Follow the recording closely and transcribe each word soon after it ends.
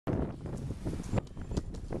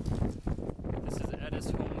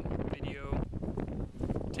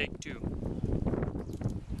Take two.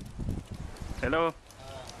 Hello.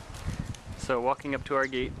 So walking up to our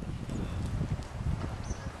gate.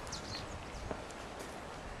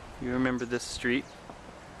 You remember this street?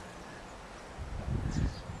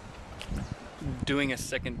 Doing a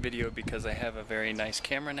second video because I have a very nice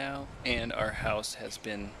camera now and our house has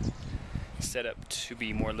been set up to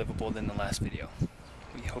be more livable than the last video.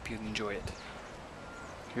 We hope you enjoy it.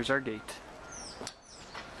 Here's our gate.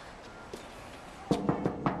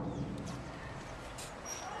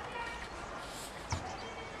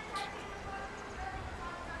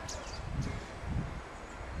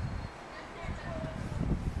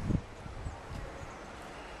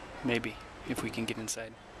 Maybe, if we can get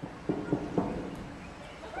inside.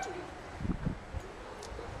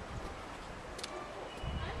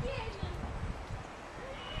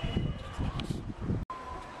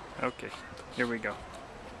 Okay, here we go.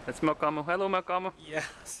 That's Malcolm. Hello, Malcolm.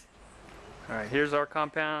 Yes. Alright, here's our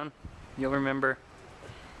compound. You'll remember.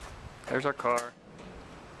 There's our car.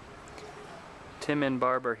 Tim and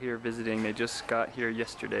Barb are here visiting. They just got here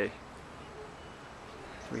yesterday.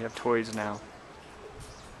 We have toys now.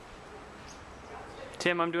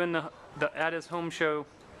 Tim, I'm doing the Addis home show.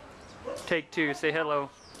 Take two. Say hello.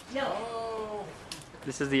 Hello.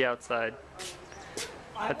 This is the outside.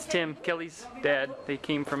 That's Tim, Kelly's dad. They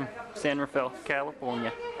came from San Rafael,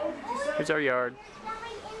 California. Here's our yard.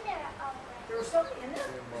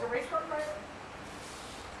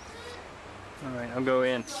 Alright, I'll go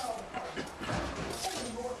in.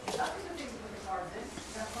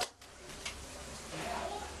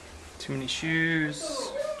 Too many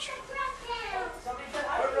shoes.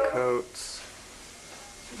 Coats.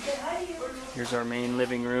 Here's our main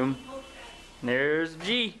living room. And there's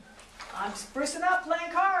G. I'm sprucing up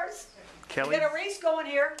playing cars. Kelly. We got a race going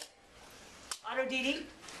here. Auto Didi.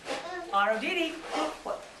 Auto Didi.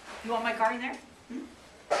 What? You want my car in there?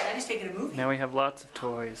 Daddy's taking a movie. Now we have lots of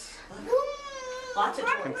toys. Lots of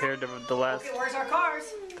toys. Compared to the last Okay, where's our cars?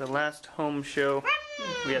 home show,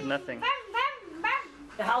 we had nothing.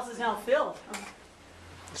 The house is now filled.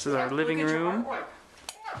 This is our living Look at your room. artwork.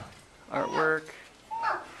 Artwork.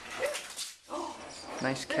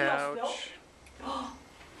 Nice couch.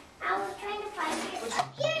 I was trying to find it.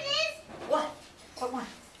 Here it is. What? What one?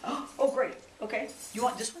 Oh, great. Okay. You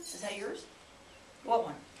want this one? Is that yours? What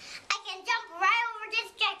one? I can jump right over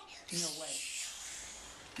this jacket. No way.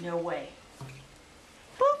 No way.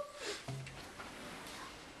 Boop.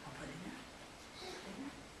 I'll put it in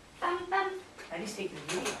there. Bum, bum. Daddy's taking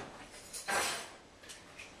a video.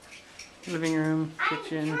 Living room,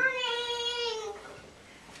 kitchen, I'm turning.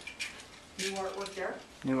 New artwork there.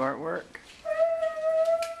 new artwork.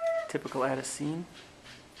 Typical Addis scene.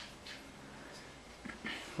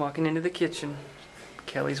 Walking into the kitchen.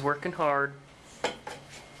 Kelly's working hard.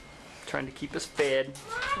 Trying to keep us fed.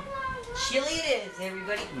 Chili it is,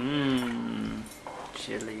 everybody. Mmm.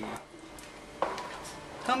 Chili.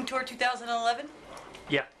 Home tour 2011.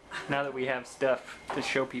 Yeah, now that we have stuff to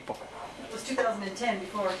show people. It was 2010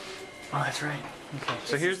 before. Oh, that's right. Okay,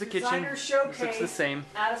 so here's the kitchen. Designer showcase. This looks the same.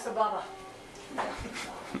 Addis Ababa.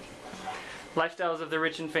 Lifestyles of the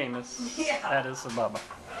rich and famous. Yeah. Addis Ababa.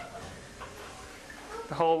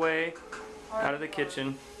 The hallway, out of the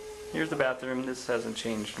kitchen. Here's the bathroom. This hasn't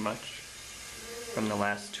changed much from the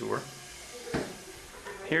last tour.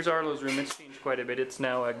 Here's Arlo's room. It's changed quite a bit. It's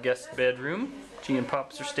now a guest bedroom. G and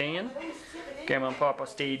Pops are staying. Grandma and Papa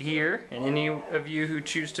stayed here. And any of you who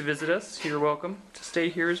choose to visit us, you're welcome to stay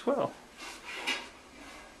here as well.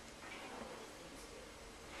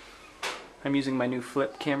 I'm using my new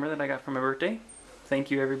flip camera that I got for my birthday. Thank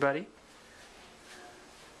you, everybody.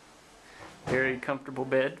 Very comfortable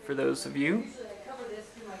bed for those of you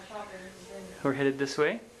who are headed this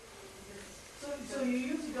way. So you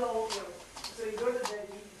usually go, so you go to the bed,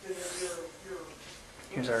 your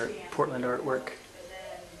Here's our Portland artwork.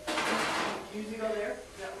 you usually go there?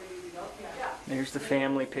 Is that where you usually go? Yeah. There's the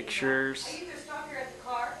family pictures. I either stop here at the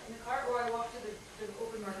car, in the car, or I walk to the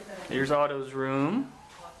open market. There's Otto's room.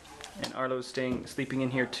 And Arlo's sleeping in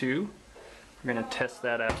here too. We're gonna test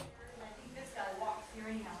that out. This guy walks here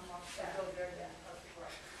anyhow and walks back over there again.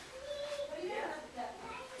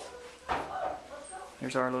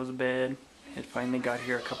 There's Arlo's bed. It finally got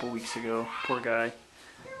here a couple weeks ago. Poor guy.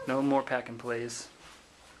 No more pack and plays.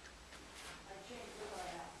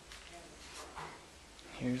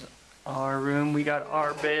 Here's our room. We got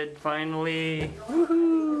our bed finally.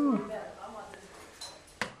 Woohoo!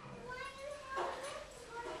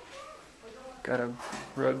 Got a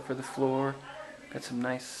rug for the floor. Got some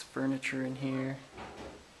nice furniture in here.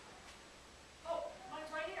 Oh,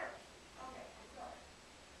 mine's right here. Okay,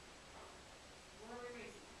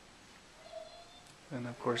 And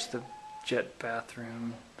of course the jet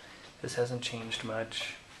bathroom. This hasn't changed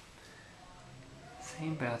much.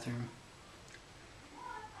 Same bathroom.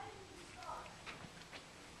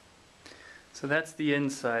 So that's the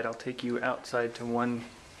inside. I'll take you outside to one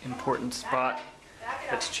important spot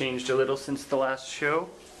that's changed a little since the last show.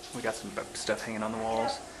 We got some stuff hanging on the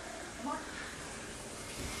walls.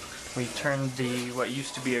 We turned what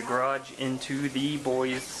used to be a garage into the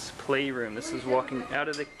boys' playroom. This is walking out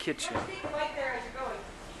of the kitchen.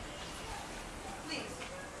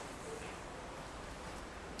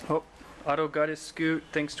 Oh, Otto got his scoot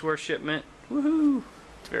thanks to our shipment. Woohoo!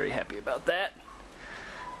 Very happy about that.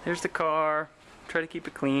 There's the car. Try to keep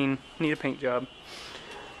it clean. Need a paint job.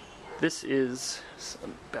 This is,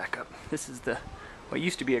 back up. This is what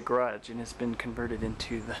used to be a garage and has been converted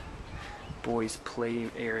into the boys' play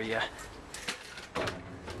area.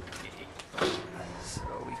 So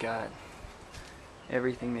we got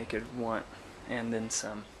everything they could want and then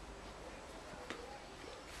some.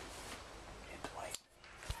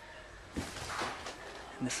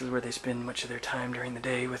 And this is where they spend much of their time during the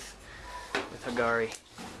day with Hagari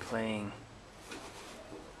playing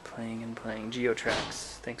and playing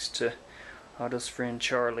Geotrax. Thanks to Otto's friend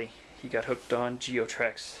Charlie. He got hooked on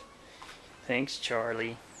Geotrax. Thanks,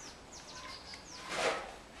 Charlie.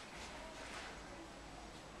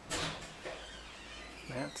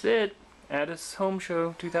 That's it. Addis Home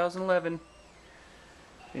Show 2011.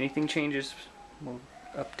 If anything changes, we'll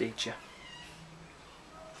update you.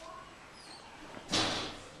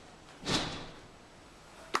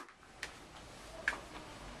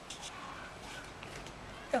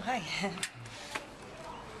 Oh, hi.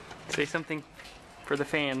 Say something for the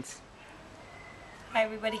fans. Hi,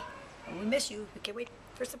 everybody. We miss you. We can't wait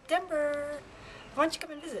for September. Why don't you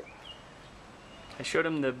come and visit? I showed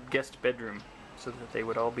them the guest bedroom so that they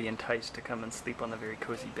would all be enticed to come and sleep on the very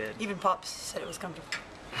cozy bed. Even Pops said it was comfortable.